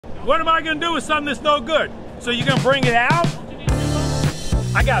What am I gonna do with something that's no good? So you're gonna bring it out?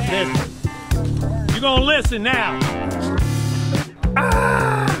 I got business. You're gonna listen now.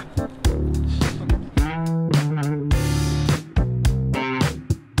 Ah!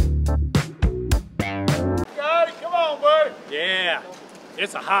 Got it, come on, buddy. Yeah,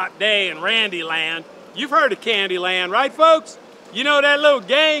 it's a hot day in Randyland. You've heard of Candyland, right, folks? You know that little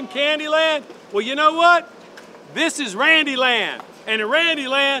game, Candyland? Well, you know what? This is Randyland. And in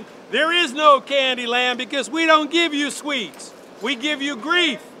Randyland, there is no Candyland because we don't give you sweets. We give you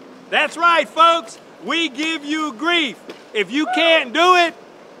grief. That's right, folks. We give you grief. If you can't do it,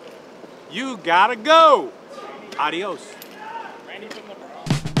 you gotta go. Adios.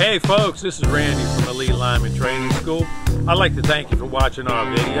 Hey folks, this is Randy from ELITE Lineman Training School. I'd like to thank you for watching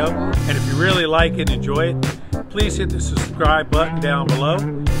our video. And if you really like it and enjoy it, please hit the subscribe button down below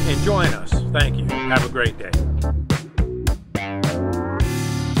and join us. Thank you. Have a great day.